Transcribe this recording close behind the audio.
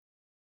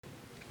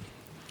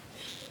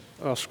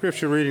Our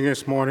scripture reading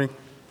this morning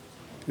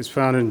is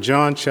found in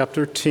John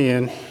chapter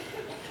 10,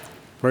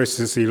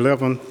 verses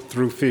 11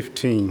 through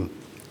 15.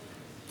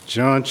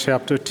 John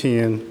chapter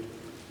 10,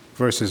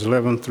 verses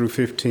 11 through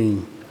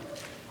 15.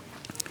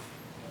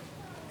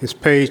 It's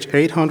page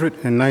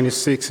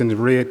 896 in the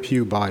Red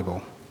Pew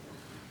Bible,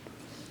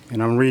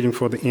 and I'm reading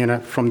from the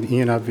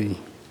NIV.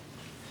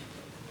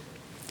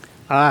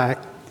 I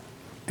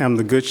am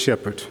the good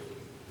shepherd.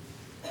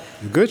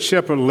 The good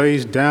shepherd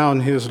lays down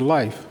his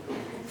life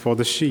for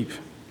the sheep.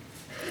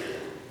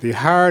 The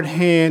hired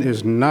hand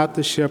is not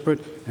the shepherd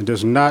and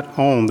does not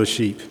own the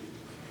sheep.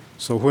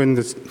 So when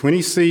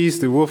he sees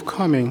the wolf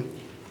coming,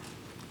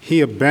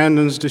 he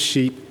abandons the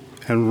sheep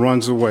and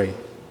runs away.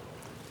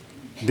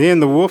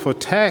 Then the wolf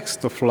attacks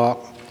the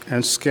flock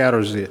and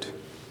scatters it.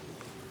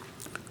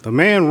 The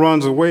man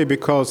runs away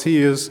because he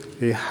is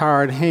a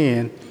hired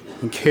hand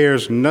and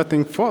cares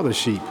nothing for the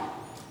sheep.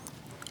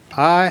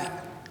 I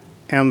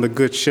am the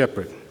good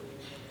shepherd.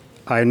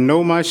 I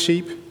know my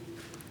sheep,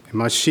 and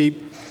my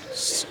sheep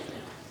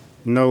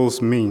knows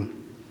me.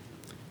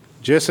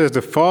 Just as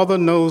the Father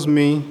knows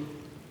me,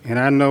 and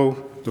I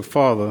know the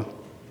Father,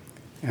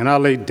 and I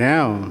lay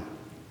down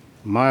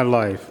my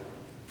life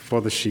for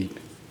the sheep.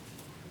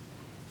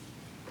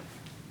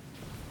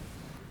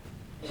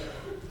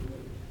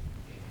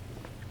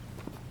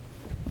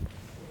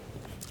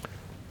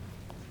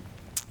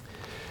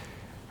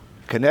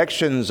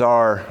 Connections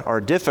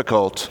are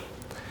difficult,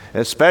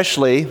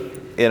 especially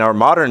in our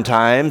modern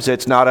times.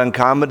 It's not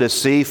uncommon to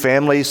see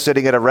families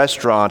sitting at a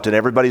restaurant and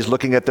everybody's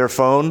looking at their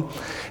phone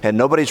and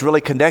nobody's really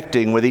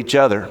connecting with each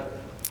other.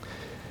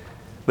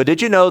 But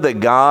did you know that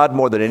God,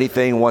 more than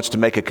anything, wants to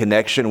make a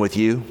connection with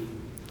you?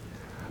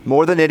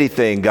 More than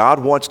anything, God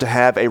wants to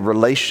have a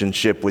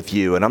relationship with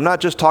you. And I'm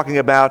not just talking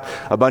about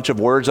a bunch of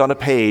words on a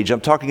page.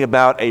 I'm talking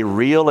about a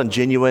real and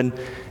genuine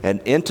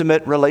and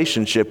intimate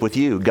relationship with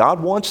you. God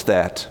wants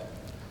that.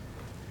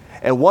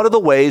 And one of the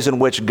ways in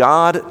which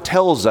God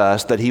tells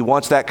us that He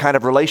wants that kind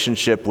of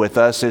relationship with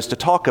us is to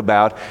talk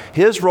about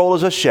His role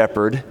as a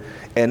shepherd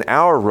and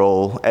our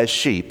role as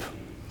sheep.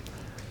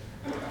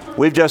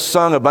 We've just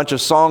sung a bunch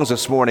of songs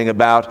this morning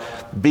about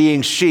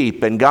being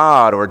sheep and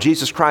God, or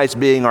Jesus Christ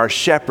being our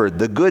shepherd,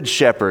 the good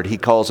shepherd, He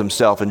calls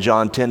Himself in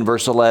John 10,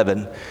 verse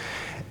 11.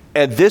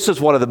 And this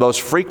is one of the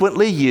most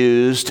frequently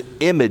used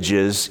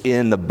images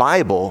in the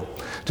Bible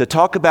to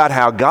talk about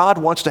how God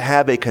wants to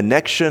have a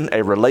connection,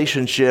 a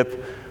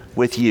relationship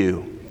with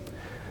you.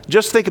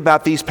 Just think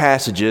about these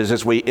passages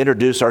as we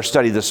introduce our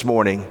study this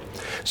morning.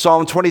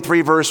 Psalm 23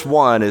 verse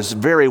 1 is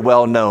very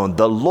well known.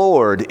 The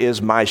Lord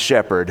is my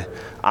shepherd,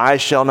 I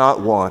shall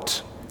not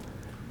want.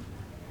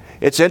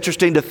 It's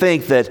interesting to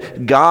think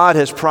that God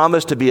has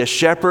promised to be a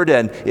shepherd,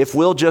 and if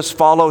we'll just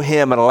follow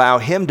Him and allow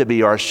Him to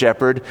be our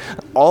shepherd,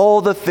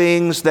 all the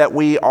things that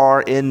we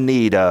are in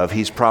need of,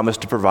 He's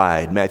promised to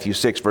provide. Matthew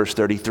 6 verse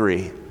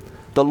 33.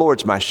 The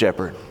Lord's my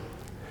shepherd.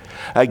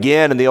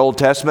 Again, in the Old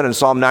Testament, in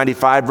Psalm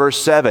 95,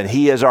 verse 7,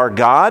 He is our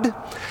God,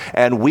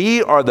 and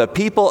we are the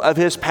people of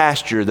His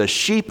pasture, the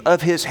sheep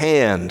of His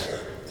hand.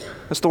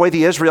 That's the way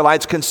the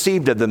Israelites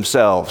conceived of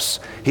themselves.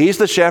 He's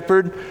the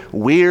shepherd,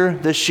 we're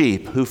the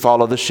sheep who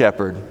follow the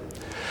shepherd.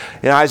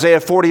 In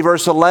Isaiah 40,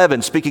 verse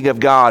 11, speaking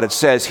of God, it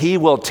says, He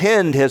will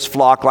tend His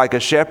flock like a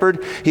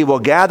shepherd. He will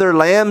gather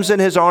lambs in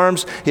His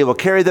arms. He will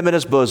carry them in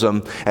His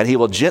bosom, and He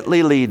will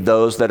gently lead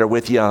those that are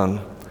with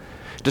young.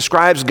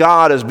 Describes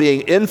God as being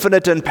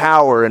infinite in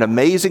power and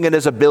amazing in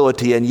His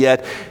ability, and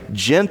yet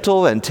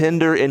gentle and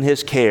tender in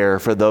His care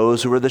for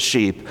those who are the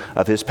sheep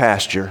of His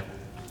pasture.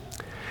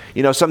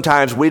 You know,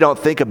 sometimes we don't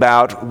think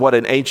about what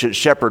an ancient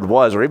shepherd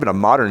was, or even a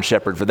modern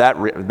shepherd for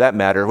that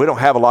matter. We don't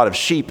have a lot of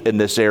sheep in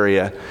this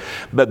area.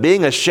 But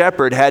being a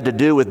shepherd had to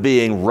do with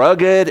being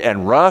rugged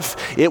and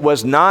rough. It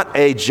was not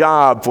a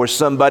job for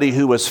somebody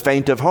who was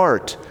faint of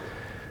heart,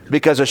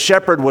 because a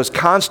shepherd was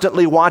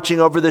constantly watching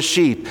over the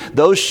sheep.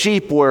 Those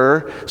sheep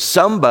were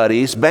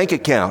somebody's bank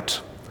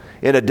account.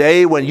 In a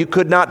day when you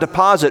could not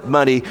deposit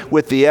money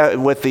with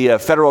the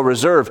Federal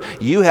Reserve,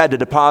 you had to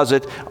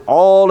deposit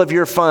all of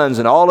your funds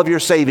and all of your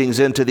savings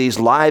into these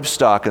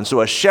livestock. And so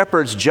a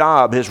shepherd's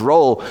job, his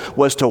role,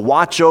 was to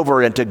watch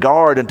over and to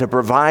guard and to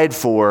provide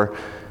for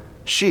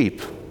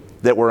sheep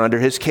that were under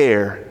his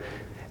care.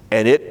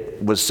 And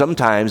it was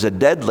sometimes a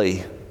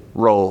deadly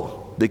role,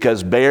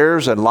 because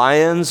bears and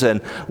lions and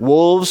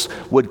wolves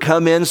would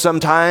come in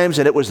sometimes,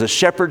 and it was the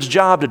shepherd's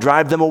job to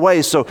drive them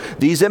away. So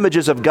these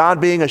images of God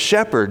being a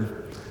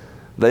shepherd,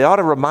 they ought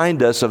to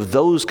remind us of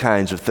those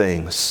kinds of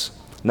things,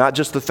 not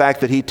just the fact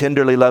that He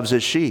tenderly loves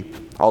His sheep,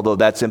 although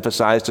that's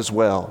emphasized as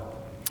well.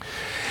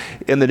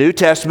 In the New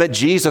Testament,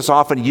 Jesus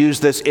often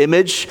used this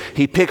image.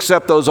 He picks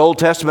up those Old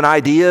Testament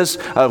ideas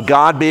of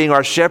God being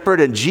our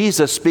shepherd, and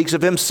Jesus speaks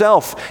of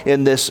Himself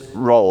in this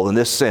role, in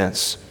this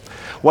sense.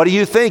 What do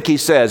you think, He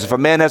says, if a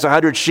man has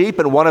 100 sheep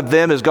and one of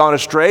them has gone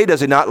astray,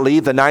 does he not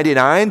leave the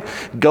 99,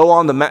 go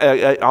on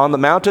the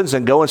mountains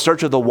and go in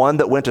search of the one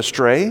that went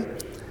astray?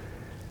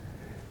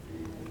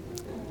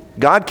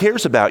 God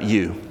cares about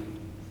you.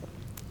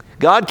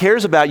 God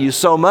cares about you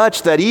so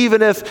much that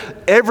even if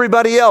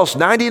everybody else,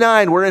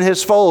 99, were in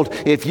his fold,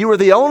 if you were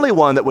the only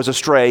one that was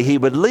astray, he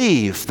would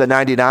leave the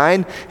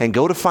 99 and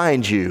go to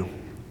find you.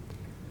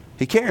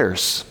 He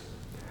cares.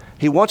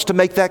 He wants to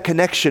make that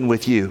connection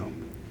with you.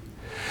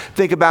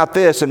 Think about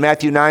this in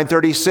Matthew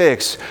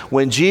 9:36.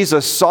 When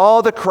Jesus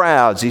saw the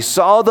crowds, he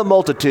saw the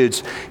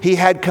multitudes, he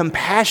had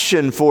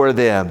compassion for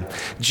them.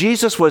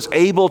 Jesus was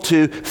able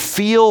to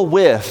feel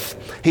with.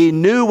 He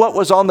knew what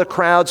was on the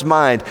crowd's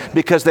mind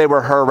because they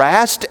were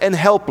harassed and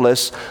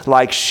helpless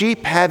like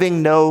sheep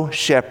having no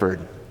shepherd.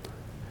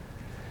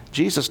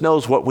 Jesus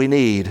knows what we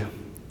need.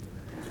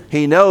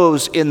 He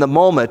knows in the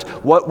moment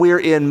what we're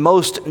in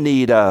most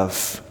need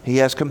of. He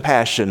has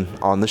compassion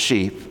on the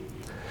sheep.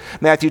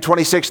 Matthew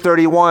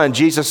 26:31,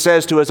 Jesus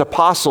says to his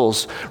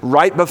apostles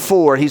right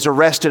before he's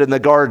arrested in the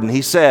garden,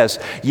 he says,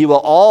 "You will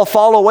all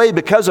fall away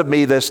because of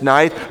me this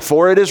night,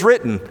 for it is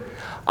written,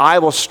 I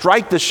will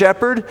strike the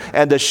shepherd,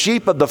 and the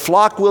sheep of the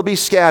flock will be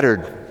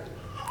scattered."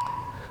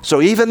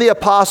 So even the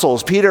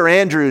apostles, Peter,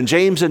 Andrew, and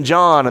James, and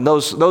John, and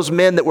those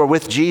men that were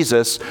with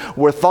Jesus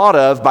were thought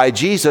of by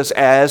Jesus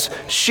as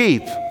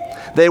sheep.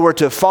 They were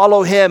to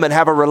follow him and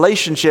have a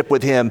relationship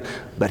with him,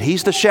 but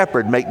he's the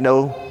shepherd. Make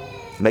no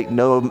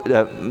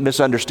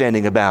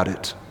misunderstanding about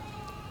it.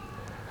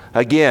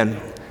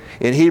 Again,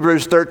 in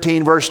Hebrews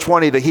 13, verse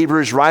 20, the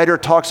Hebrews writer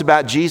talks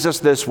about Jesus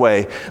this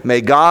way. May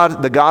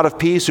God, the God of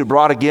peace, who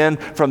brought again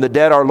from the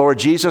dead our Lord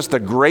Jesus, the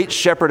great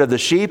shepherd of the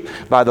sheep,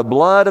 by the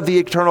blood of the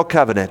eternal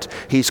covenant.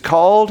 He's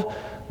called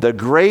the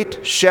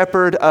great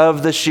shepherd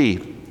of the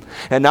sheep.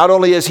 And not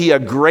only is he a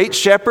great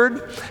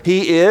shepherd,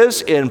 he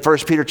is, in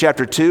 1 Peter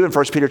chapter 2 and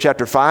 1 Peter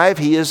chapter 5,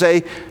 he is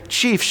a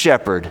chief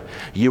shepherd.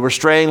 You were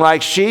straying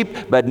like sheep,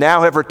 but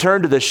now have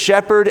returned to the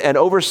shepherd and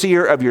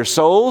overseer of your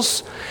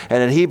souls.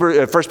 And in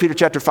 1 Peter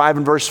chapter 5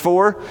 and verse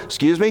 4,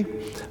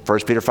 1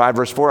 Peter 5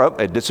 verse 4, oh,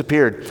 it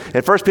disappeared.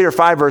 In 1 Peter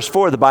 5 verse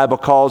 4, the Bible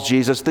calls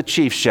Jesus the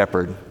chief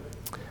shepherd.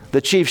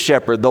 The chief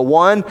shepherd, the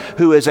one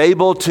who is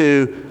able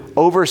to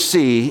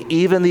oversee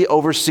even the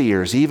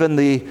overseers, even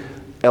the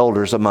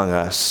elders among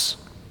us.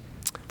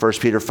 1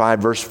 Peter 5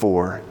 verse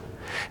 4.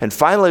 And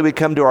finally, we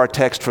come to our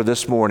text for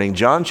this morning,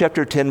 John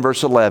chapter 10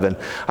 verse 11.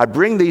 I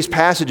bring these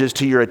passages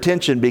to your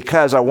attention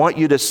because I want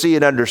you to see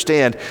and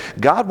understand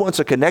God wants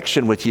a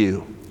connection with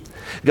you.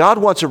 God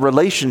wants a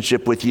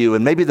relationship with you,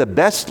 and maybe the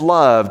best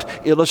loved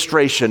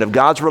illustration of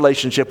God's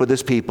relationship with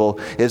his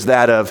people is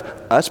that of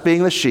us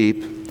being the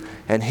sheep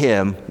and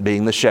him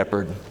being the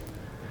shepherd.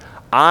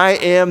 I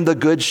am the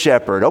good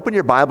shepherd. Open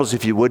your Bibles,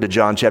 if you would, to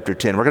John chapter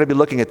 10. We're going to be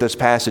looking at this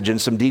passage in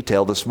some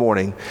detail this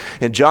morning.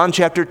 In John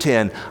chapter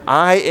 10,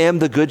 I am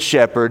the good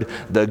shepherd.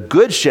 The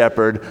good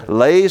shepherd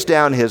lays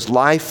down his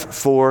life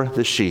for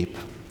the sheep.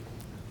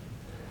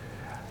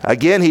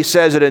 Again, he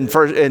says it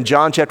in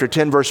John chapter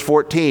 10, verse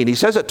 14. He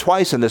says it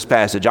twice in this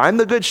passage. I'm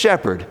the good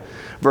shepherd.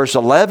 Verse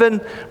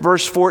 11,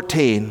 verse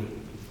 14.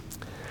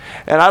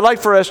 And I'd like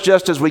for us,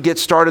 just as we get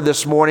started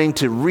this morning,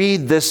 to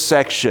read this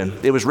section.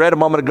 It was read a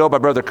moment ago by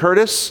Brother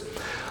Curtis.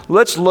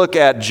 Let's look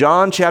at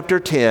John chapter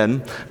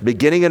 10,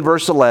 beginning in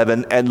verse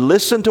 11, and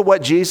listen to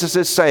what Jesus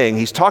is saying.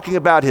 He's talking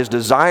about his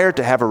desire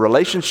to have a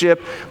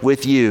relationship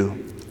with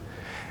you.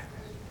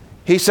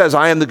 He says,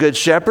 I am the good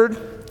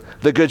shepherd.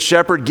 The good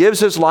shepherd gives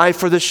his life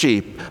for the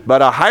sheep.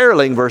 But a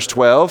hireling, verse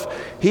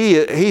 12,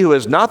 he who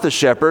is not the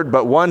shepherd,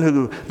 but one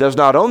who does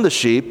not own the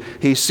sheep,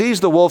 he sees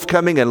the wolf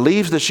coming and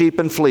leaves the sheep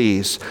and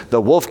flees. The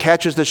wolf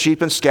catches the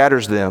sheep and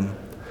scatters them.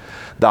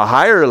 The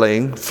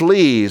hireling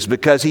flees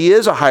because he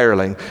is a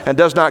hireling and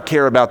does not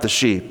care about the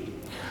sheep.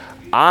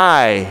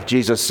 I,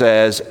 Jesus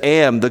says,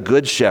 am the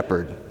good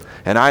shepherd.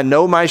 And I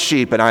know my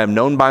sheep, and I am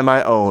known by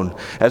my own.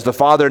 As the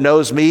Father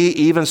knows me,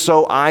 even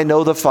so I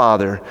know the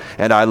Father,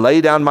 and I lay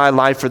down my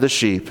life for the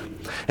sheep.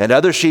 And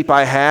other sheep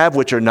I have,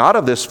 which are not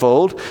of this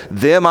fold,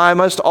 them I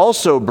must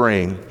also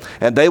bring.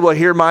 And they will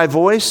hear my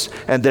voice,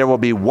 and there will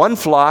be one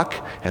flock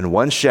and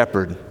one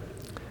shepherd.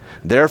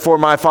 Therefore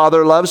my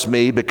Father loves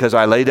me, because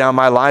I lay down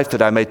my life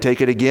that I may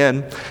take it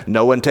again.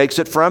 No one takes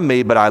it from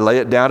me, but I lay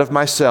it down of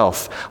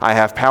myself. I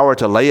have power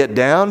to lay it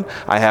down.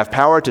 I have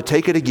power to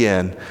take it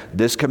again.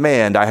 This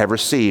command I have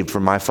received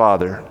from my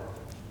Father.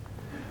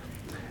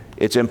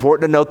 It's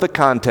important to note the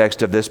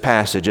context of this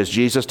passage as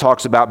Jesus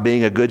talks about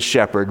being a good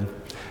shepherd.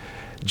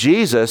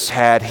 Jesus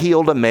had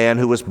healed a man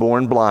who was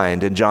born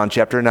blind in John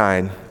chapter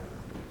 9.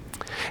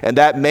 And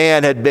that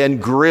man had been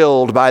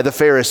grilled by the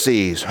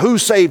Pharisees. Who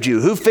saved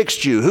you? Who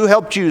fixed you? Who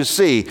helped you to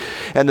see?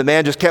 And the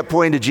man just kept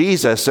pointing to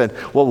Jesus. And,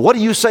 well, what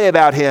do you say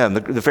about him?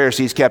 The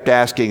Pharisees kept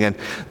asking. And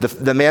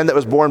the man that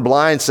was born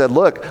blind said,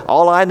 look,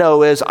 all I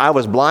know is I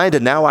was blind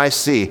and now I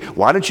see.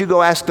 Why don't you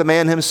go ask the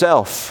man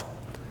himself?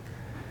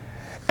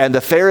 And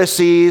the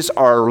Pharisees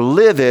are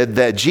livid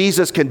that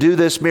Jesus can do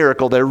this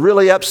miracle. They're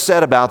really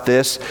upset about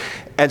this.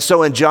 And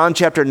so in John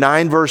chapter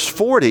 9, verse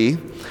 40,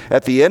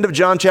 at the end of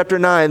John chapter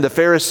 9, the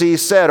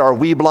Pharisees said, are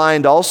we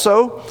blind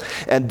also?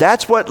 And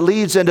that's what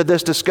leads into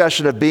this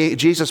discussion of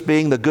Jesus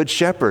being the good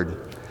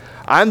shepherd.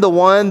 I'm the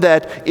one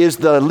that is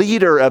the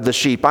leader of the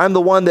sheep. I'm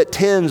the one that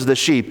tends the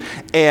sheep.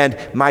 And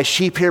my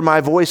sheep hear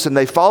my voice and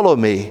they follow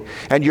me.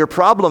 And your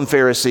problem,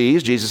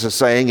 Pharisees, Jesus is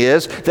saying,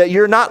 is that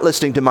you're not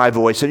listening to my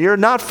voice and you're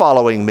not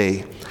following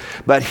me.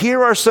 But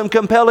here are some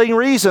compelling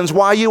reasons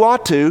why you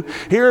ought to.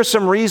 Here are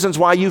some reasons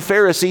why you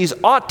Pharisees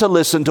ought to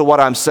listen to what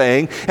I'm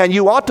saying and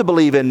you ought to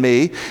believe in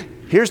me.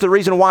 Here's the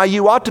reason why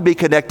you ought to be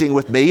connecting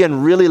with me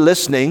and really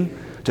listening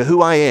to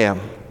who I am.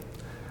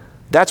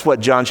 That's what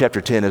John chapter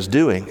 10 is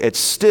doing. It's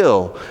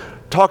still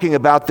talking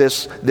about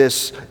this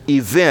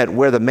event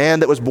where the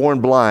man that was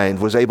born blind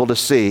was able to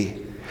see.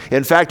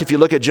 In fact, if you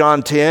look at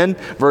John 10,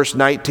 verse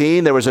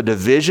 19, there was a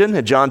division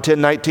in John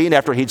 10:19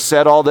 after he'd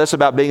said all this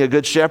about being a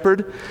good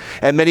shepherd.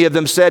 And many of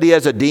them said he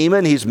has a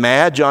demon, he's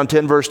mad. John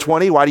 10, verse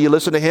 20, why do you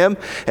listen to him?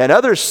 And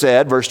others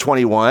said, verse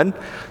 21,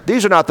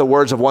 these are not the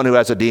words of one who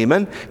has a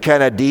demon.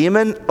 Can a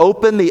demon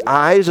open the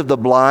eyes of the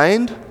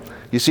blind?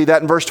 You see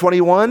that in verse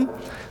 21?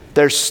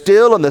 They're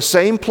still in the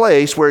same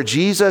place where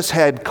Jesus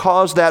had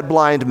caused that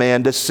blind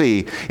man to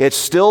see. It's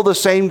still the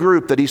same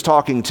group that he's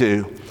talking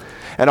to.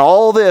 And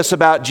all this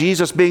about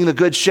Jesus being the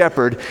good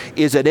shepherd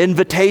is an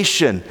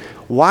invitation.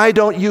 Why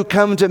don't you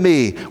come to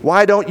me?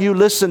 Why don't you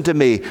listen to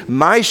me?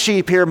 My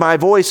sheep hear my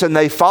voice and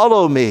they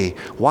follow me.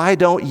 Why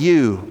don't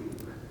you?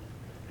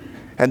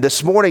 And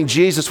this morning,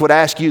 Jesus would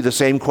ask you the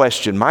same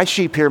question. My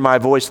sheep hear my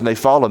voice and they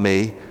follow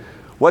me.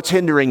 What's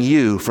hindering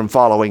you from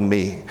following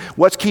me?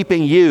 What's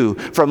keeping you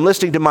from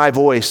listening to my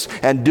voice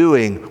and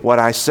doing what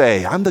I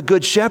say? I'm the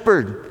good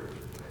shepherd.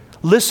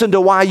 Listen to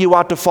why you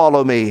ought to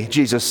follow me,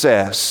 Jesus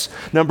says.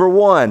 Number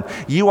one,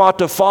 you ought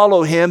to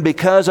follow him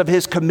because of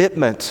his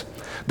commitment.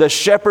 The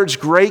shepherd's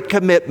great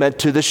commitment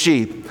to the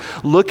sheep.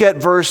 Look at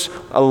verse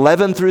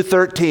 11 through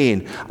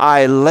 13.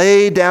 I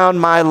lay down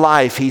my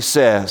life, he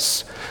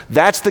says.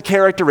 That's the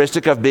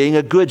characteristic of being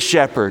a good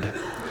shepherd.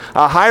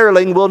 A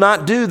hireling will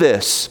not do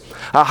this.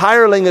 A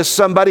hireling is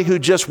somebody who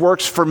just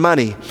works for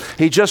money.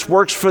 He just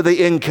works for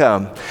the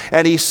income.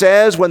 And he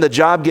says when the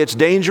job gets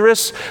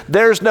dangerous,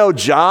 there's no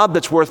job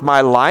that's worth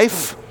my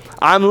life.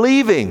 I'm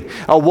leaving.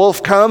 A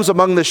wolf comes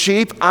among the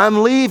sheep.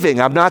 I'm leaving.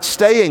 I'm not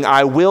staying.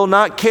 I will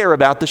not care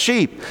about the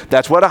sheep.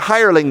 That's what a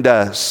hireling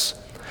does.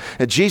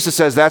 And Jesus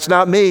says, that's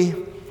not me.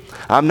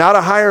 I'm not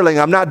a hireling.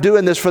 I'm not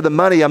doing this for the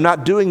money. I'm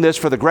not doing this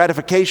for the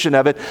gratification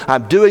of it.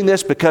 I'm doing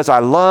this because I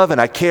love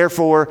and I care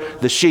for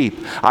the sheep.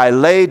 I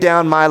lay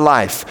down my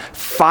life.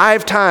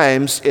 5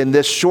 times in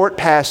this short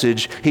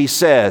passage, he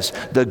says,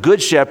 the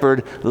good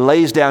shepherd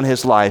lays down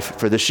his life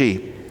for the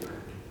sheep.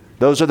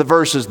 Those are the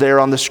verses there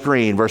on the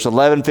screen, verse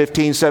 11,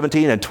 15,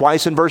 17, and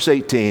twice in verse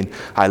 18,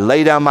 I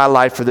lay down my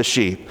life for the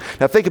sheep.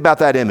 Now think about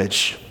that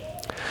image.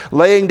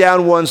 Laying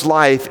down one's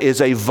life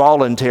is a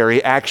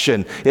voluntary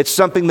action. It's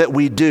something that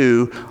we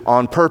do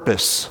on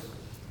purpose.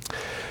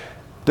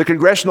 The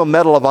Congressional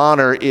Medal of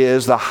Honor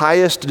is the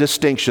highest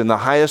distinction, the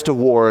highest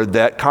award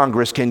that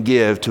Congress can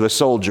give to a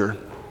soldier.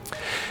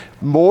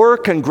 More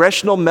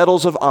Congressional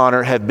Medals of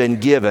Honor have been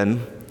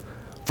given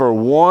for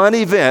one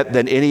event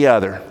than any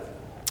other.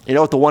 You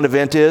know what the one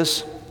event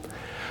is?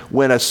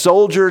 When a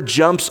soldier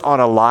jumps on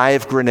a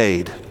live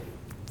grenade.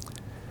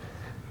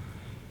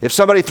 If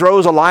somebody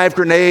throws a live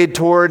grenade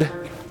toward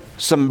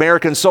some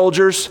American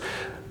soldiers,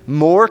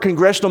 more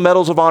Congressional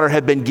Medals of Honor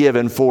have been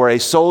given for a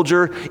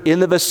soldier in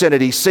the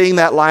vicinity seeing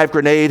that live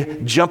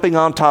grenade, jumping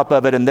on top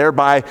of it, and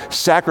thereby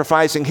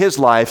sacrificing his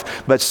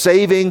life, but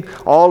saving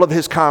all of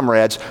his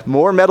comrades.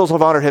 More Medals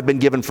of Honor have been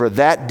given for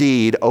that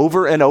deed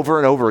over and over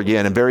and over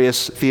again in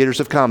various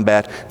theaters of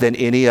combat than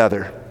any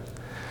other.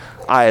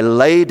 I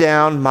lay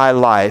down my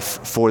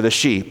life for the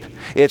sheep.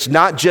 It's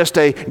not just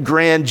a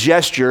grand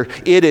gesture.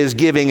 It is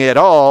giving it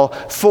all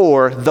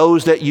for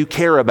those that you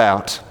care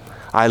about.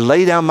 I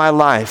lay down my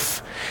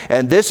life.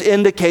 And this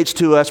indicates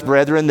to us,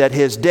 brethren, that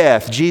his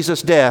death,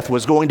 Jesus' death,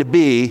 was going to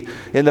be,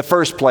 in the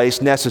first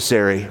place,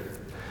 necessary.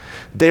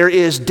 There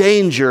is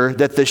danger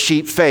that the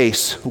sheep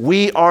face.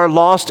 We are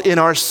lost in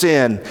our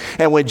sin.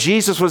 And when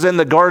Jesus was in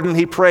the garden,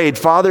 he prayed,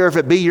 Father, if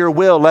it be your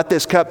will, let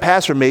this cup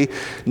pass from me.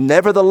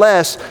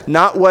 Nevertheless,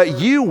 not what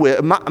you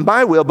will,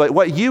 my will, but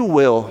what you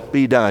will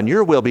be done.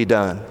 Your will be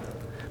done.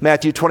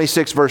 Matthew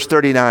 26, verse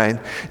 39.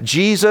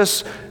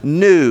 Jesus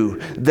knew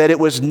that it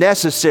was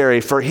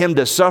necessary for him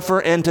to suffer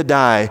and to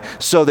die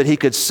so that he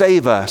could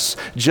save us.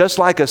 Just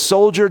like a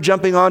soldier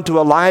jumping onto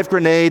a live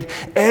grenade,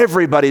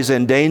 everybody's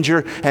in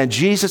danger, and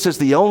Jesus is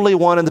the only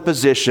one in the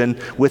position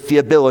with the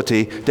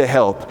ability to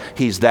help.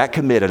 He's that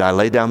committed. I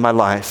lay down my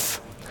life.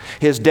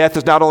 His death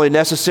is not only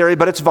necessary,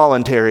 but it's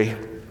voluntary.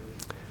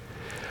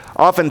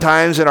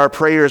 Oftentimes in our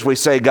prayers we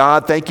say,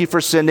 God, thank you for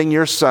sending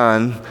your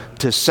Son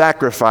to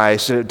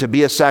sacrifice, to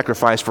be a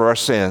sacrifice for our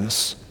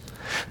sins.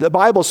 The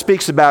Bible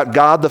speaks about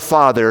God the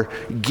Father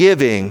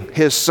giving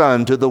his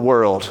Son to the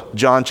world.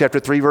 John chapter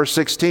 3, verse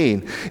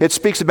 16. It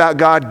speaks about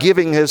God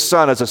giving his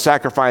Son as a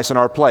sacrifice in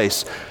our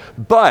place.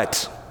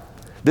 But,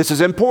 this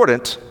is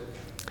important,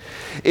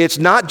 it's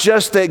not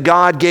just that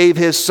God gave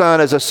his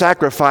Son as a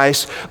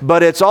sacrifice,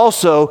 but it's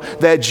also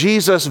that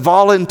Jesus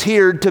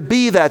volunteered to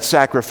be that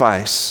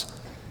sacrifice.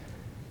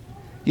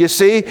 You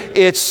see,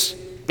 it's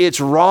It's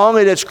wrong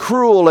and it's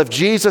cruel if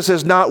Jesus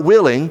is not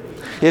willing,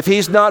 if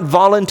he's not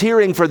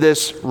volunteering for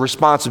this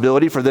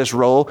responsibility, for this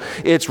role.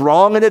 It's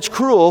wrong and it's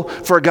cruel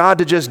for God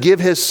to just give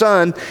his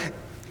son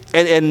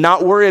and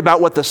not worry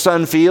about what the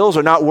son feels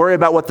or not worry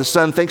about what the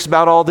son thinks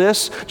about all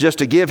this, just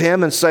to give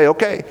him and say,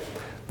 okay,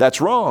 that's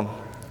wrong.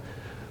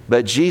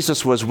 But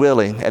Jesus was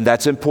willing, and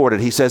that's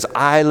important. He says,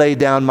 I lay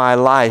down my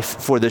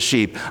life for the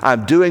sheep.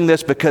 I'm doing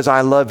this because I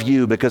love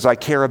you, because I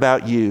care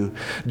about you.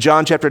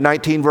 John chapter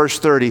 19, verse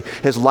 30,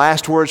 his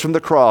last words from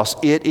the cross,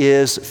 it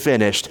is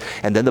finished.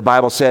 And then the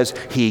Bible says,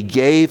 he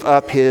gave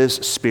up his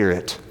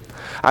spirit.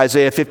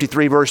 Isaiah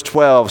 53, verse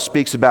 12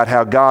 speaks about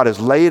how God has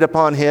laid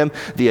upon him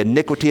the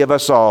iniquity of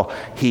us all.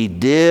 He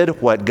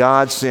did what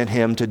God sent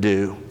him to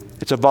do.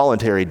 It's a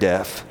voluntary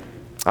death.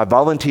 I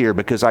volunteer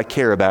because I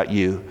care about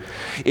you.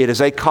 It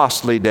is a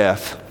costly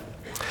death.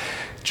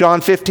 John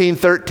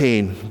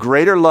 15:13,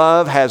 greater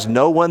love has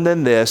no one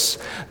than this,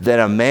 that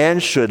a man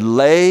should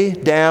lay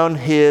down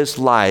his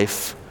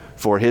life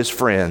for his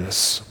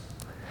friends.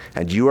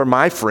 And you are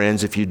my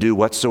friends if you do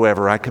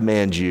whatsoever I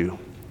command you.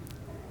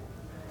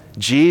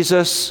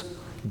 Jesus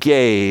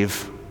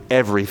gave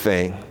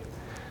everything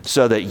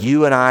so that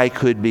you and I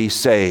could be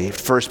saved.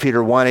 1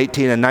 Peter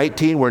 1:18 and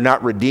 19, we're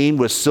not redeemed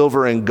with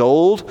silver and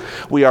gold.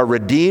 We are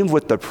redeemed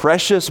with the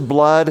precious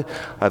blood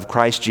of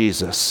Christ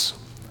Jesus.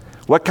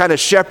 What kind of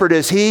shepherd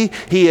is he?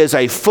 He is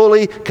a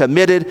fully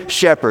committed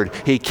shepherd.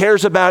 He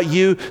cares about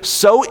you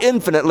so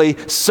infinitely,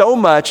 so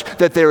much,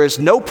 that there is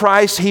no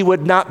price he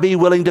would not be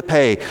willing to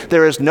pay.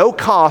 There is no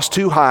cost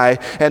too high,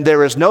 and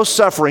there is no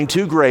suffering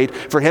too great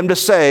for him to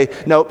say,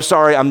 nope,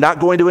 sorry, I'm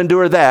not going to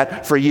endure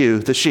that for you,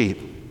 the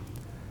sheep.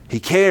 He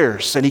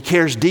cares, and he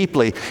cares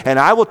deeply. And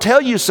I will tell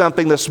you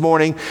something this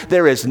morning.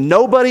 There is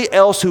nobody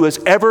else who has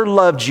ever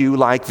loved you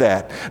like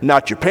that.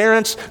 Not your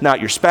parents, not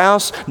your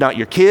spouse, not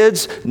your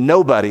kids,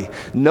 nobody.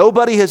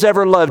 Nobody has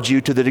ever loved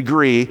you to the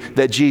degree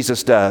that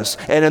Jesus does,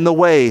 and in the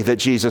way that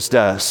Jesus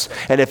does.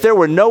 And if there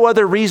were no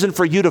other reason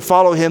for you to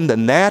follow him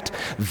than that,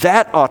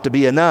 that ought to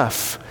be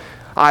enough.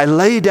 I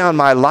lay down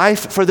my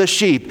life for the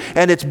sheep,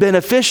 and it's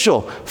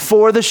beneficial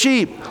for the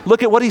sheep.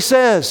 Look at what he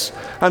says.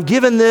 I'm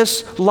giving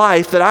this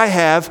life that I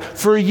have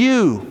for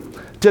you,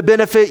 to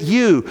benefit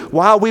you.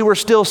 While we were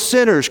still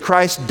sinners,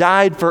 Christ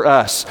died for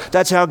us.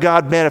 That's how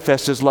God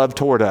manifests his love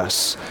toward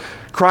us.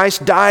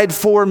 Christ died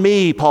for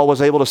me, Paul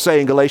was able to say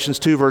in Galatians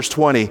 2, verse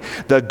 20.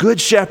 The good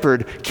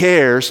shepherd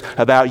cares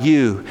about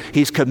you.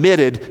 He's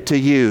committed to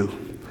you,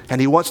 and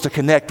he wants to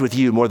connect with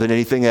you more than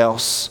anything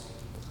else.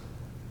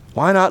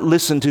 Why not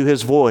listen to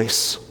his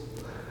voice?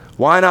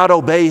 Why not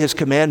obey his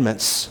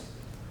commandments?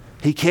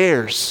 He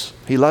cares.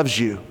 He loves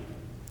you.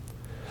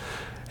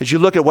 As you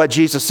look at what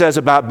Jesus says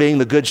about being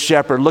the good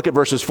shepherd, look at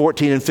verses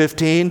 14 and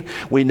 15.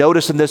 We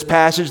notice in this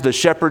passage the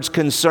shepherd's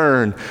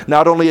concern.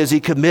 Not only is he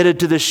committed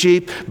to the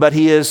sheep, but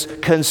he is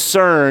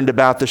concerned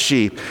about the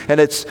sheep. And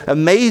it's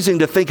amazing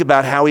to think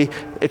about how he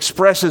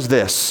expresses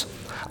this.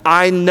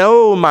 I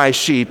know my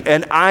sheep,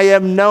 and I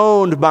am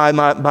known by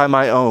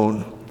my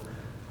own.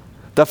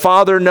 The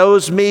Father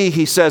knows me,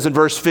 he says in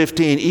verse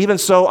 15. Even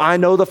so, I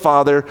know the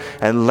Father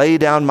and lay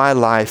down my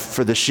life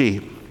for the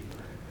sheep.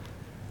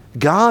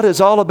 God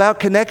is all about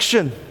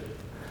connection.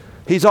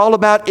 He's all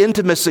about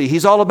intimacy.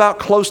 He's all about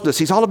closeness.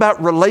 He's all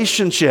about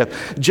relationship.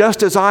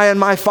 Just as I and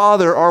my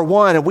Father are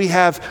one, and we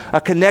have a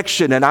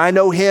connection, and I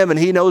know him and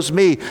he knows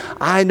me.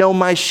 I know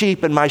my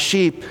sheep, and my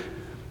sheep,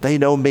 they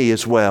know me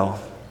as well.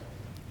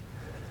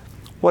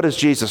 What does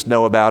Jesus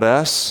know about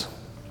us?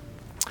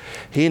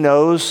 He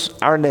knows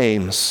our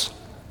names.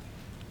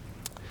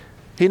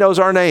 He knows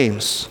our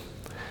names.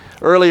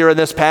 Earlier in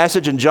this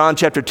passage, in John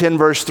chapter 10,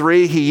 verse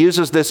 3, he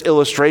uses this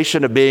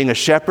illustration of being a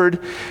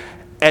shepherd.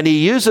 And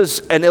he uses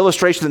an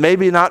illustration that may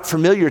be not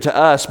familiar to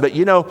us, but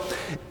you know,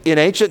 in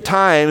ancient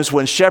times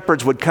when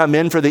shepherds would come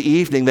in for the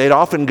evening, they'd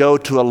often go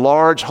to a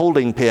large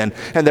holding pen,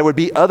 and there would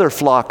be other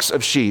flocks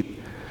of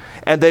sheep.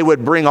 And they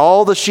would bring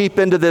all the sheep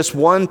into this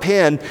one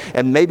pen,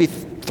 and maybe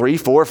 3,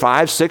 4,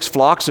 5, 6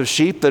 flocks of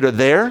sheep that are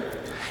there.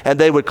 And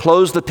they would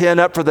close the pen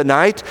up for the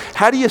night.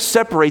 How do you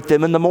separate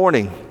them in the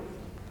morning?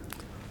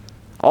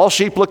 All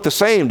sheep look the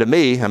same to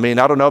me. I mean,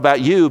 I don't know about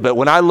you, but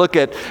when I look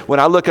at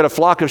a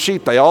flock of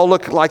sheep, they all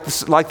look like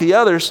the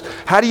others.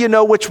 How do you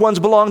know which ones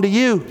belong to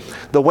you?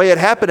 The way it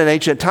happened in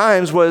ancient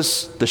times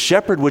was the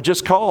shepherd would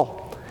just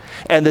call,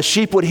 and the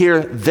sheep would hear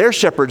their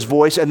shepherd's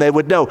voice, and they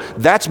would know,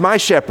 that's my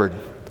shepherd.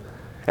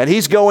 And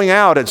he's going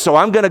out, and so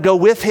I'm going to go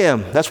with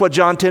him. That's what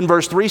John 10,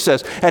 verse 3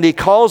 says. And he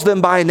calls them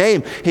by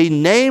name. He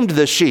named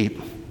the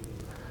sheep.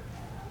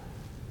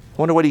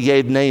 I wonder what he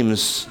gave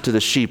names to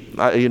the sheep,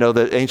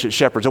 the ancient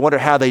shepherds. I wonder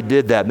how they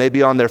did that.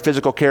 Maybe on their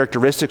physical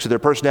characteristics or their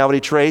personality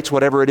traits,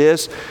 whatever it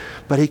is.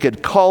 But he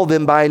could call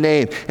them by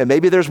name. And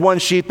maybe there's one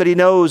sheep that he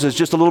knows is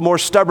just a little more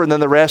stubborn than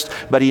the rest,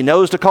 but he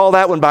knows to call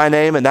that one by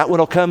name, and that one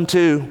will come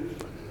too.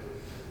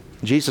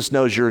 Jesus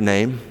knows your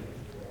name.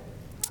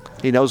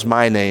 He knows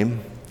my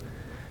name.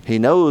 He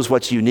knows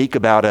what's unique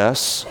about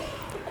us.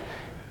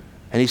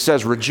 And he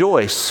says,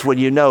 rejoice when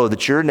you know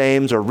that your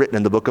names are written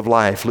in the book of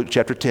life. Luke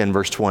chapter 10,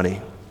 verse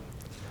 20.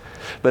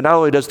 But not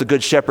only does the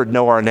Good Shepherd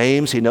know our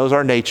names, he knows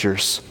our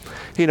natures.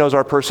 He knows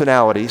our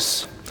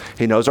personalities.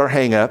 He knows our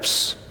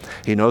hang-ups.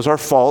 He knows our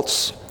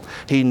faults.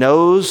 He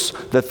knows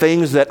the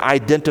things that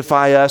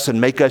identify us and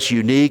make us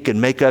unique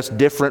and make us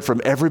different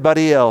from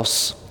everybody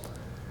else.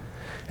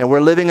 And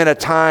we're living in a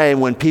time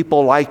when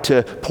people like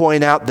to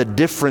point out the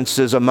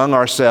differences among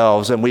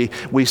ourselves. And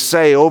we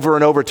say over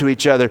and over to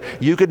each other,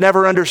 you could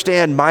never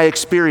understand my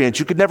experience.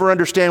 You could never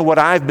understand what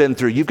I've been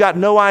through. You've got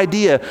no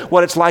idea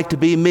what it's like to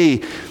be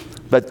me.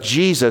 But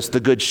Jesus, the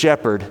Good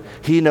Shepherd,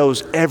 he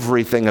knows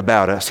everything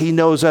about us. He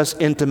knows us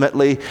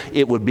intimately.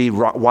 It would be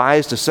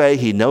wise to say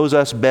he knows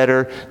us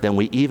better than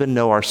we even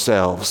know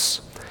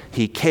ourselves.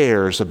 He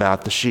cares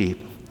about the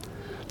sheep.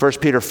 1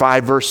 Peter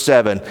 5, verse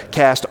 7,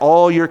 cast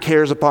all your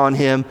cares upon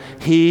him.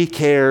 He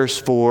cares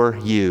for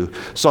you.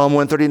 Psalm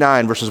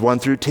 139, verses 1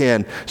 through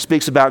 10,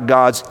 speaks about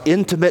God's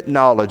intimate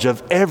knowledge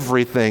of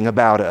everything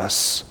about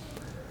us.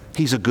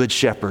 He's a good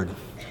shepherd.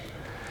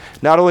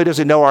 Not only does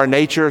he know our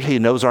nature, he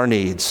knows our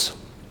needs.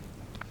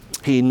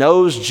 He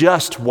knows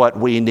just what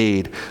we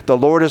need. The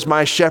Lord is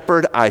my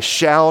shepherd, I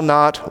shall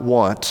not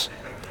want.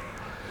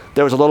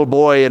 There was a little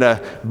boy in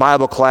a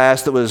Bible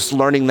class that was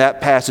learning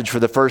that passage for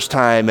the first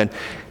time, and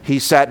he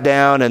sat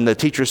down and the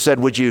teacher said,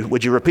 would you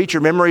repeat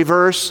your memory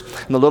verse?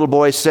 And the little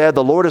boy said,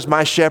 the Lord is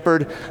my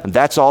shepherd, and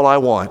that's all I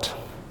want.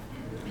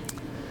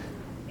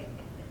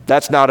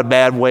 That's not a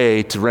bad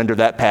way to render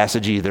that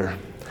passage either.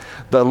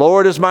 The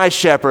Lord is my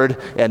shepherd,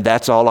 and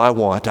that's all I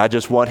want. I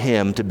just want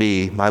him to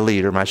be my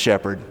leader, my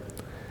shepherd.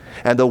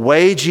 And the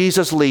way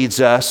Jesus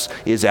leads us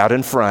is out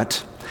in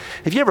front.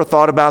 Have you ever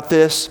thought about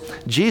this?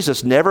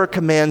 Jesus never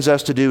commands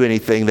us to do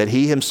anything that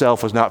he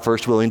himself was not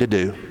first willing to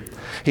do.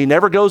 He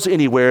never goes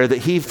anywhere that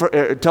he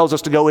tells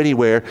us to go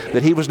anywhere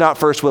that he was not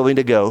first willing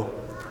to go.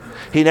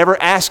 He never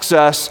asks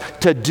us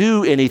to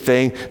do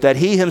anything that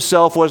he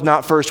himself was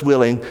not first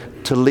willing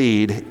to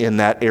lead in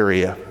that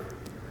area.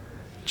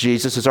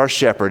 Jesus is our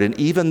shepherd, and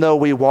even though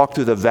we walk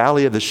through the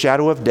valley of the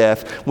shadow of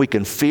death, we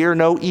can fear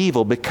no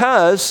evil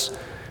because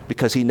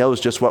he knows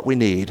just what we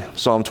need.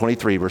 Psalm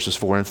 23, verses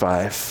 4 and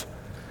 5.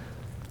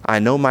 I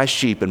know my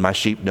sheep, and my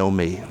sheep know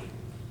me.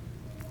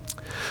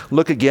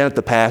 Look again at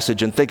the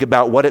passage and think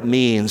about what it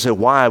means and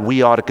why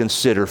we ought to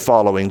consider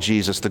following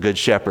Jesus, the Good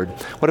Shepherd.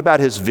 What about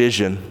his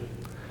vision?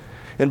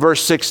 In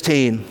verse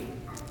 16,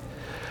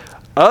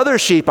 other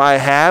sheep I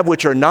have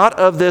which are not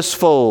of this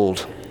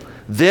fold.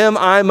 Them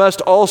I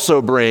must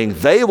also bring.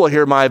 They will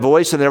hear my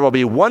voice, and there will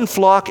be one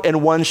flock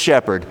and one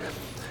shepherd.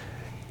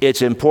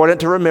 It's important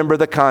to remember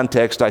the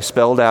context I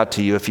spelled out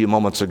to you a few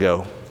moments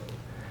ago.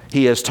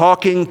 He is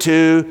talking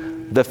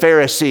to the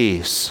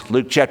Pharisees,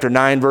 Luke chapter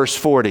 9, verse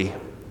 40.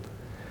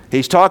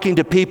 He's talking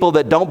to people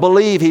that don't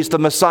believe he's the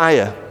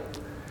Messiah.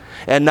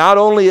 And not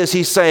only is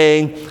he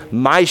saying,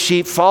 my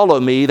sheep follow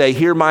me, they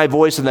hear my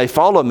voice and they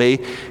follow me.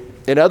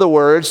 In other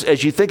words,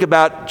 as you think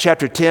about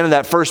chapter 10 and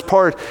that first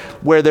part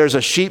where there's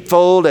a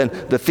sheepfold and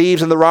the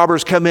thieves and the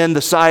robbers come in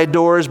the side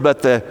doors,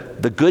 but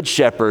the good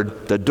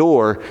shepherd, the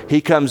door,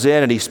 he comes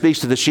in and he speaks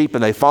to the sheep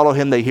and they follow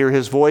him, they hear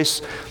his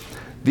voice.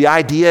 The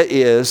idea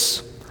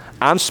is,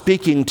 I'm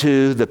speaking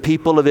to the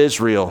people of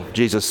Israel,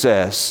 Jesus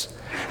says,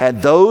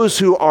 and those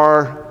who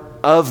are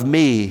of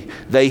me,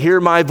 they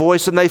hear my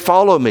voice and they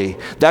follow me.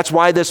 That's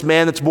why this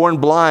man that's born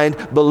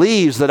blind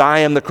believes that I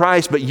am the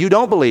Christ, but you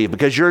don't believe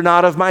because you're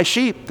not of my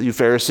sheep, you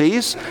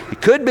Pharisees. You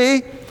could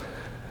be,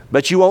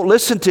 but you won't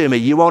listen to me.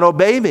 You won't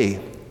obey me.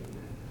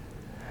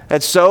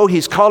 And so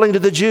he's calling to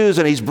the Jews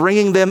and he's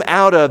bringing them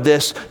out of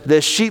this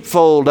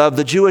sheepfold of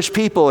the Jewish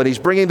people, and he's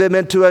bringing them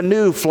into a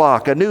new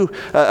flock, a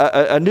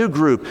new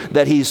group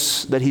that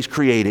he's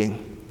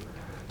creating.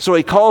 So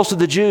he calls to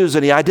the Jews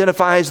and he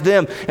identifies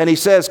them and he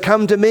says,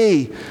 come to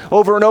me.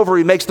 Over and over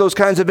he makes those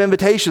kinds of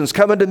invitations.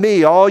 Come unto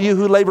me, all you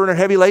who labor and are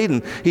heavy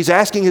laden. He's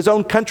asking his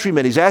own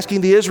countrymen. He's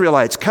asking the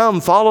Israelites,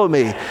 come, follow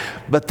me.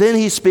 But then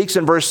he speaks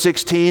in verse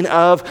 16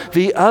 of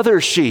the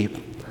other sheep.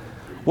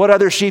 What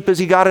other sheep has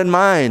he got in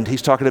mind?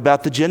 He's talking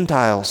about the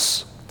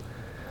Gentiles.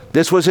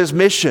 This was his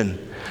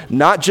mission.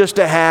 Not just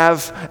to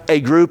have a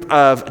group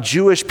of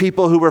Jewish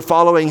people who were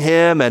following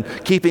him and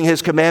keeping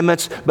his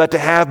commandments, but to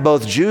have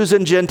both Jews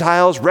and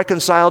Gentiles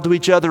reconciled to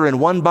each other in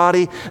one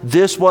body.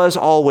 This was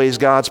always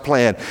God's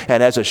plan.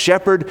 And as a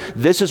shepherd,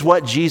 this is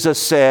what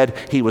Jesus said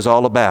he was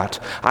all about.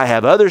 I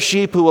have other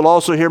sheep who will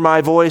also hear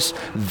my voice.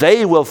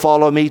 They will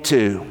follow me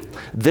too.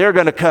 They're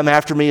going to come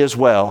after me as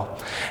well.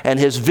 And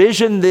his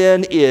vision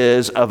then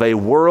is of a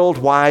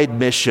worldwide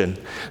mission.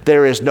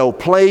 There is no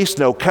place,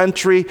 no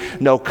country,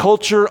 no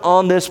culture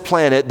on this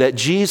planet that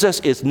Jesus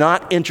is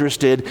not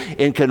interested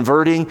in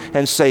converting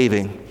and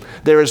saving.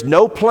 There is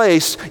no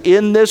place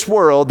in this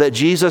world that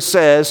Jesus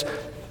says,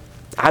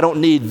 I don't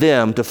need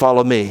them to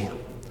follow me.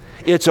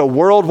 It's a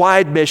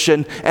worldwide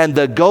mission, and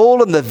the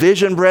goal and the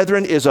vision,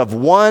 brethren, is of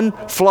one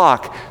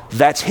flock.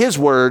 That's his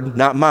word,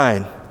 not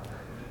mine.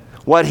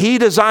 What he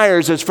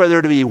desires is for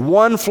there to be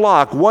one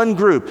flock, one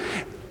group.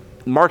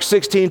 Mark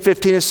 16,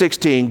 15 and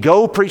 16.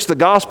 Go preach the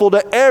gospel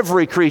to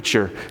every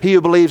creature. He who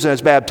believes and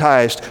is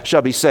baptized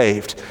shall be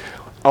saved.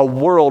 A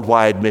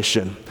worldwide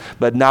mission.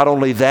 But not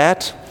only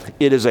that,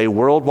 It is a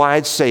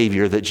worldwide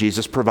Savior that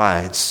Jesus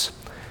provides.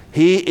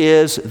 He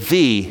is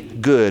the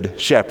Good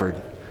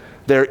Shepherd.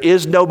 There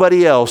is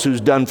nobody else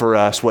who's done for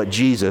us what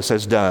Jesus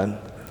has done.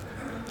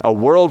 A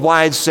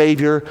worldwide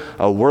Savior,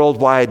 a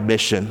worldwide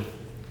mission.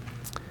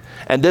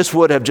 And this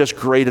would have just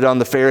grated on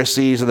the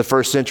Pharisees in the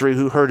first century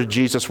who heard of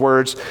Jesus'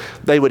 words.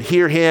 They would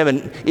hear him,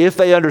 and if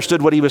they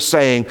understood what he was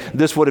saying,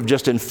 this would have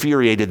just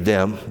infuriated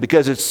them,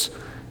 because it's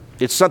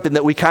something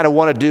that we kind of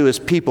want to do as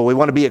people. We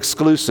want to be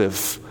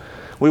exclusive.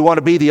 We want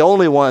to be the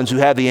only ones who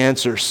have the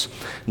answers.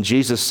 And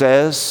Jesus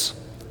says,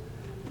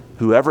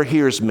 whoever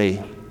hears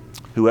me,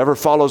 whoever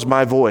follows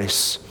my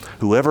voice,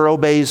 whoever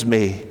obeys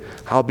me,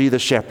 I'll be the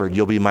shepherd,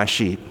 you'll be my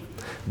sheep.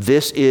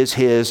 This is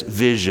his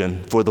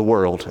vision for the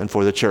world and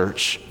for the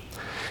church.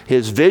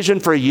 His vision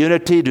for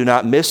unity, do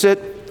not miss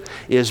it,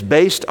 is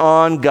based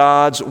on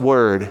God's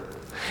word.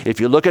 If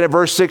you look at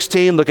verse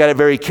 16, look at it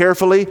very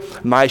carefully.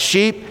 My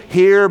sheep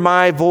hear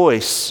my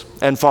voice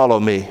and follow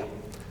me.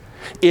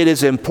 It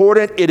is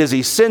important, it is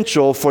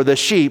essential for the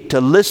sheep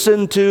to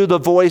listen to the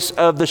voice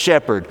of the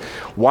shepherd.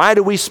 Why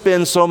do we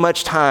spend so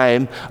much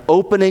time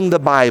opening the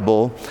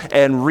Bible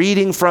and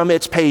reading from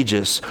its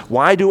pages?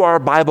 Why do our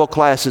Bible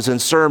classes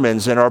and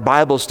sermons and our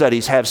Bible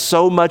studies have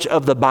so much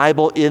of the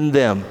Bible in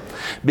them?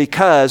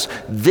 Because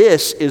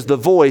this is the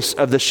voice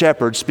of the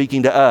shepherd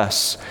speaking to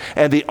us.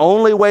 And the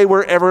only way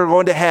we're ever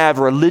going to have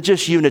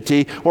religious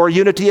unity or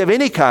unity of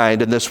any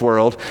kind in this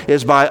world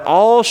is by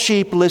all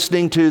sheep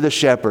listening to the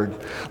shepherd.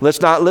 Let's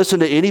not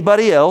listen to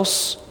anybody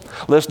else.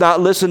 Let's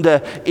not listen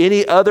to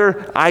any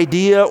other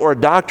idea or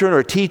doctrine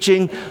or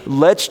teaching.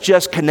 Let's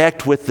just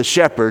connect with the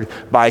shepherd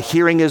by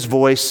hearing his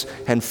voice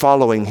and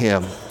following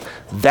him.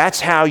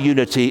 That's how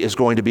unity is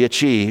going to be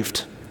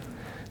achieved.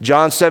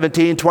 John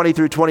 17, 20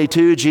 through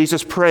 22,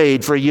 Jesus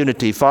prayed for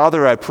unity.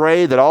 Father, I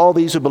pray that all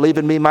these who believe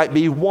in me might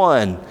be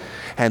one.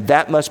 And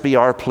that must be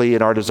our plea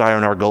and our desire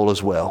and our goal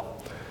as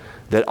well.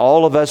 That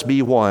all of us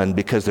be one,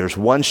 because there's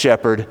one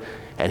shepherd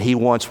and he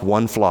wants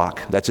one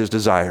flock. That's his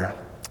desire.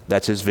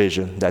 That's his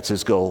vision. That's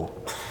his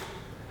goal.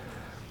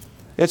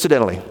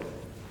 Incidentally,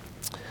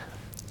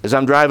 as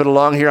I'm driving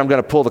along here, I'm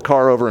going to pull the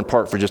car over and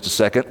park for just a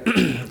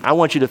second. I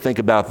want you to think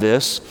about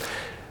this.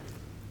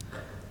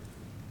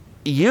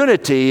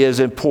 Unity is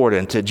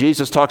important.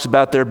 Jesus talks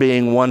about there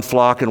being one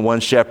flock and one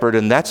shepherd,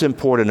 and that's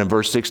important in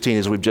verse 16,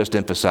 as we've just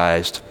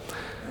emphasized.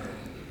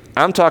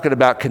 I'm talking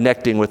about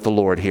connecting with the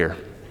Lord here.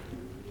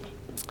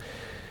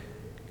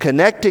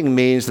 Connecting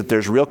means that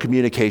there's real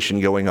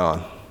communication going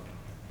on.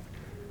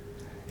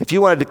 If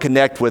you wanted to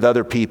connect with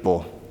other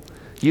people,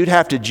 you'd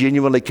have to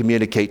genuinely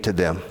communicate to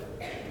them.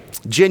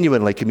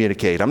 Genuinely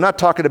communicate. I'm not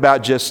talking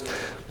about just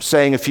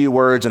saying a few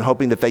words and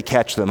hoping that they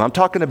catch them. I'm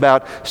talking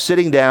about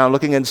sitting down,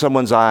 looking in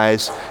someone's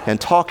eyes,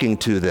 and talking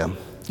to them.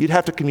 You'd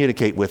have to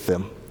communicate with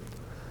them.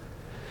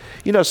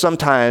 You know,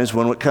 sometimes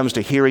when it comes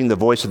to hearing the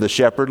voice of the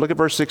shepherd, look at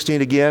verse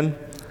 16 again.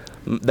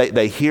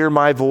 They hear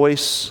my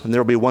voice, and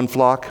there will be one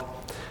flock.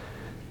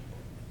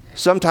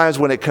 Sometimes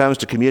when it comes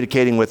to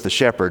communicating with the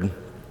shepherd,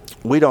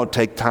 we don't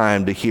take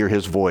time to hear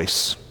his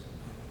voice.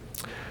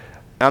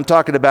 I'm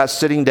talking about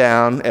sitting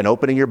down and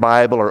opening your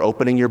Bible or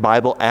opening your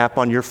Bible app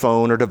on your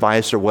phone or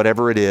device or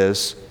whatever it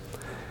is,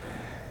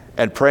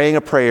 and praying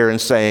a prayer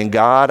and saying,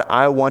 God,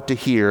 I want to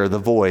hear the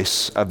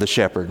voice of the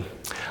shepherd.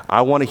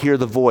 I want to hear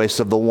the voice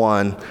of the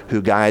one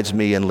who guides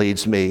me and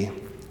leads me.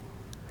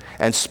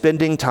 And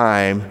spending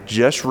time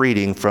just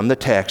reading from the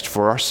text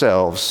for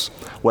ourselves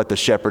what the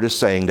shepherd is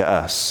saying to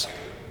us.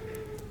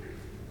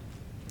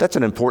 That's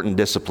an important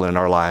discipline in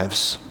our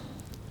lives.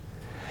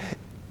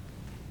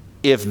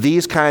 If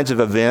these kinds of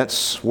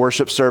events,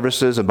 worship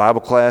services and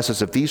Bible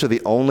classes, if these are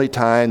the only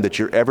time that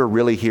you're ever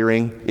really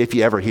hearing, if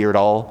you ever hear at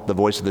all, the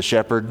voice of the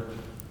shepherd,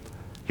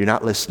 you're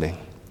not listening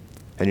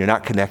and you're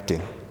not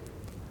connecting.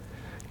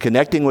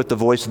 Connecting with the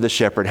voice of the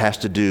shepherd has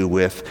to do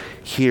with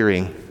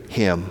hearing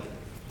him,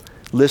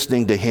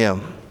 listening to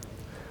him.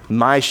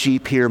 My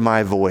sheep hear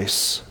my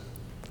voice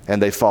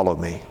and they follow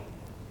me.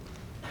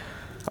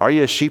 Are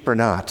you a sheep or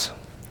not?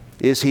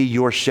 Is he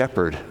your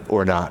shepherd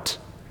or not?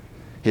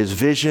 His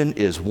vision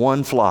is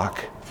one flock,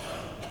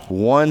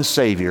 one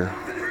Savior,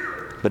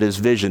 but his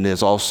vision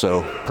is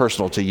also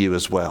personal to you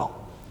as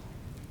well.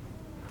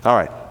 All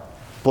right,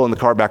 pulling the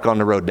car back on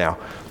the road now.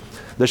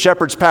 The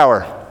shepherd's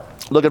power.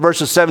 Look at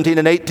verses 17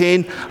 and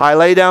 18. I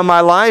lay down my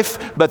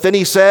life, but then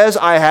he says,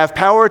 I have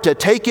power to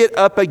take it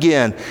up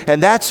again.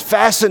 And that's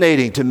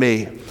fascinating to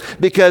me,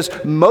 because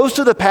most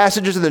of the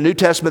passages in the New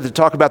Testament that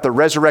talk about the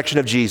resurrection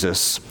of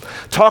Jesus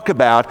talk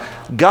about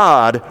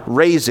God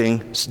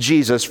raising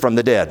Jesus from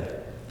the dead.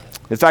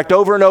 In fact,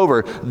 over and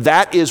over,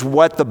 that is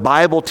what the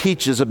Bible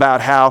teaches about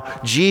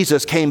how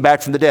Jesus came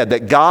back from the dead,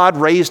 that God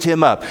raised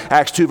him up.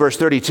 Acts 2 verse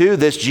 32,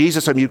 this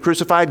Jesus whom you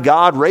crucified,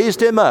 God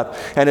raised him up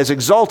and has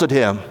exalted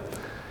him.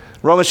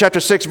 Romans chapter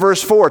 6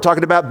 verse 4,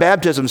 talking about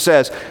baptism,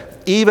 says,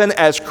 even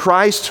as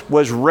Christ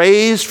was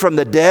raised from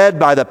the dead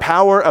by the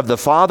power of the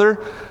Father,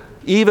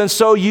 even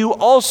so you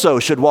also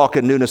should walk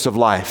in newness of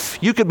life.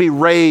 You could be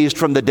raised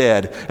from the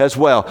dead as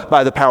well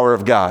by the power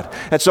of God.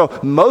 And so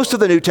most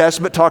of the New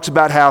Testament talks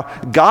about how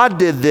God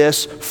did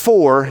this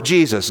for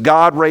Jesus.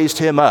 God raised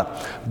him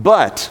up.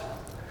 But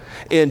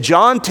in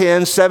John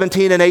 10,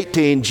 17, and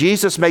 18,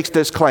 Jesus makes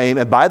this claim.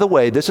 And by the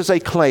way, this is a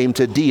claim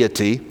to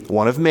deity,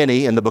 one of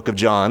many in the book of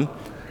John.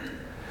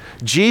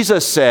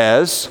 Jesus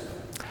says,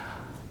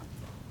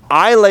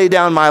 I lay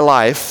down my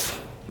life.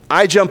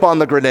 I jump on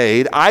the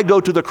grenade. I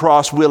go to the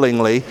cross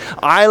willingly.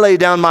 I lay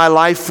down my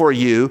life for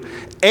you,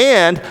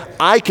 and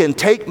I can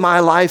take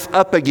my life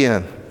up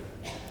again.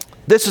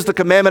 This is the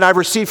commandment I've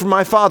received from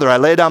my Father. I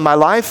lay down my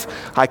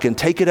life. I can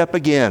take it up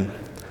again.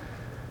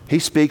 He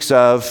speaks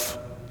of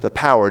the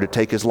power to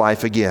take his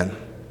life again,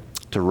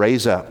 to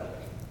raise up.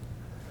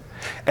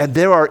 And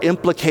there are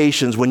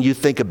implications when you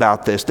think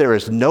about this. There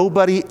is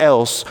nobody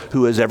else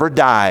who has ever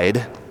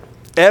died,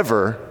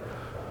 ever,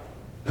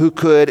 who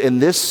could, in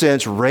this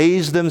sense,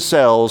 raise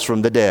themselves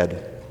from the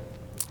dead.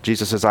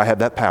 Jesus says, I have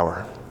that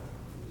power.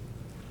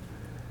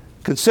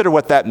 Consider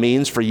what that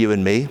means for you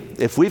and me.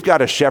 If we've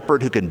got a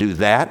shepherd who can do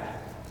that,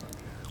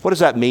 what does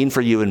that mean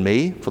for you and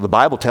me? Well, the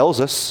Bible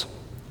tells us.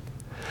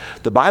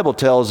 The Bible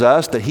tells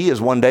us that he is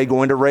one day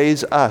going to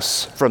raise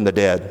us from the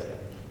dead.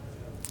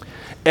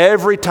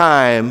 Every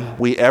time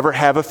we ever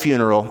have a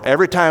funeral,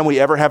 every time we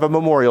ever have a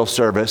memorial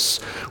service,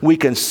 we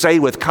can say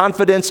with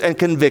confidence and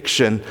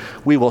conviction,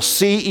 we will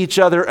see each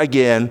other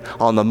again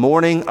on the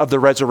morning of the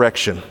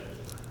resurrection.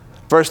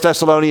 1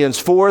 Thessalonians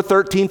 4,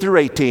 13 through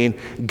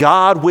 18,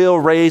 God will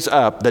raise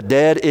up the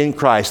dead in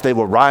Christ. They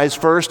will rise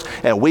first,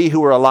 and we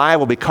who are alive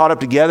will be caught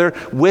up together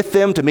with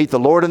them to meet the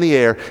Lord in the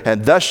air,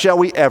 and thus shall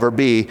we ever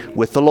be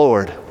with the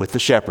Lord, with the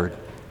shepherd.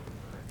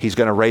 He's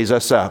going to raise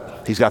us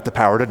up. He's got the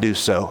power to do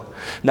so.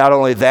 Not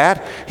only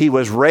that, he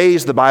was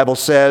raised, the Bible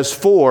says,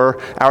 for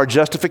our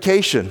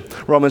justification.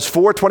 Romans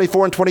 4,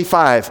 24 and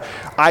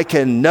 25. I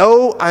can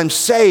know I'm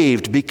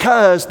saved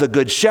because the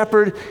good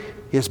shepherd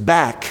is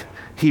back.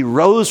 He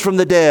rose from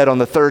the dead on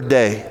the third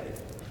day.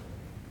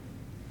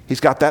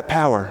 He's got that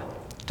power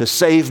to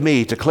save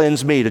me, to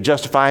cleanse me, to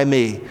justify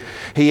me.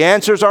 He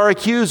answers our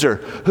accuser.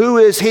 Who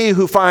is he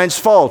who finds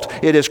fault?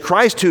 It is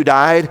Christ who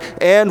died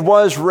and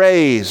was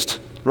raised.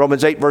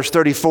 Romans 8, verse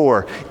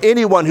 34.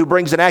 Anyone who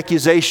brings an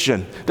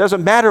accusation,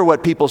 doesn't matter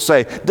what people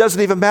say,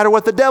 doesn't even matter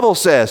what the devil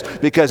says,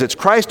 because it's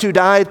Christ who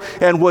died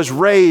and was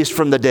raised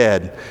from the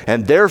dead.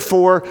 And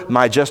therefore,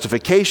 my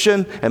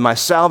justification and my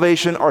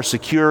salvation are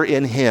secure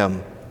in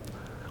him,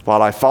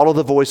 while I follow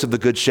the voice of the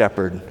Good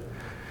Shepherd.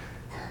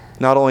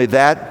 Not only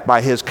that,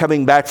 by his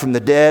coming back from the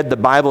dead, the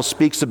Bible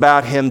speaks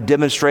about him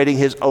demonstrating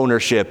his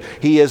ownership.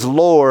 He is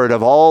Lord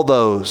of all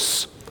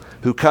those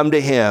who come to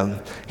him.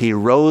 He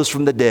rose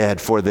from the dead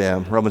for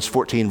them. Romans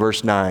 14,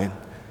 verse 9.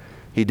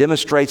 He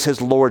demonstrates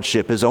his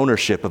lordship, his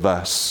ownership of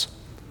us.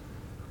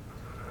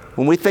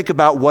 When we think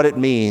about what it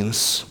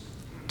means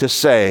to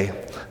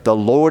say, the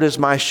Lord is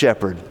my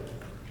shepherd,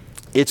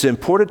 it's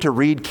important to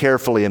read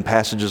carefully in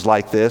passages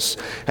like this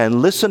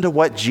and listen to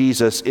what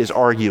Jesus is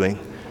arguing.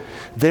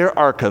 There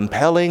are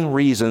compelling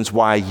reasons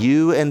why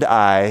you and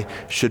I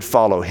should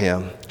follow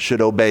him,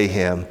 should obey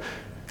him,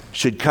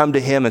 should come to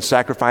him and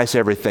sacrifice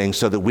everything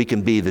so that we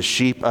can be the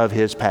sheep of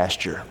his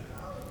pasture.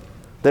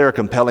 There are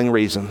compelling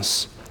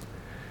reasons.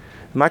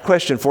 My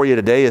question for you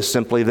today is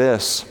simply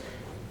this.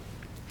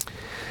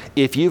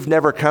 If you've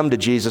never come to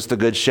Jesus, the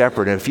Good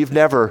Shepherd, and if you've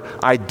never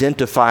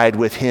identified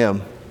with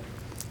him,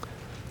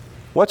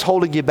 what's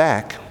holding you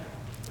back?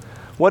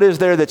 What is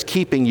there that's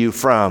keeping you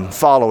from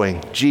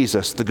following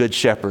Jesus, the Good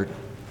Shepherd?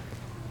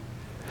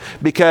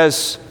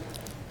 Because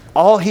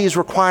all he's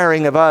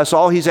requiring of us,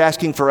 all he's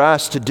asking for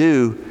us to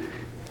do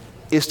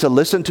is to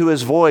listen to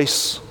his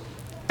voice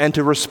and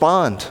to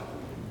respond.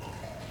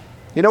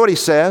 You know what he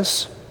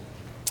says?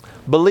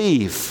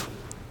 Believe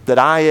that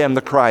I am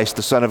the Christ,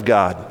 the Son of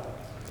God.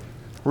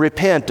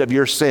 Repent of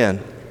your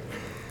sin.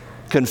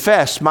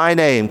 Confess my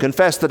name.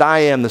 Confess that I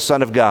am the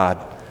Son of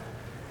God.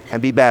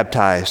 And be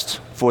baptized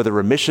for the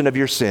remission of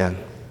your sin.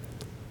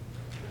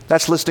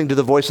 That's listening to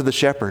the voice of the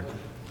shepherd.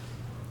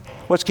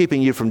 What's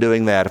keeping you from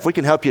doing that? If we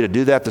can help you to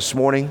do that this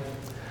morning,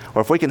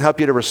 or if we can help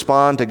you to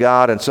respond to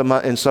God in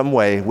some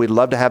way, we'd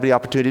love to have the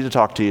opportunity to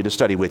talk to you, to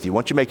study with you. Why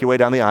don't you make your way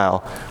down the aisle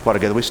while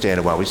together we stand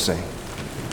and while we sing.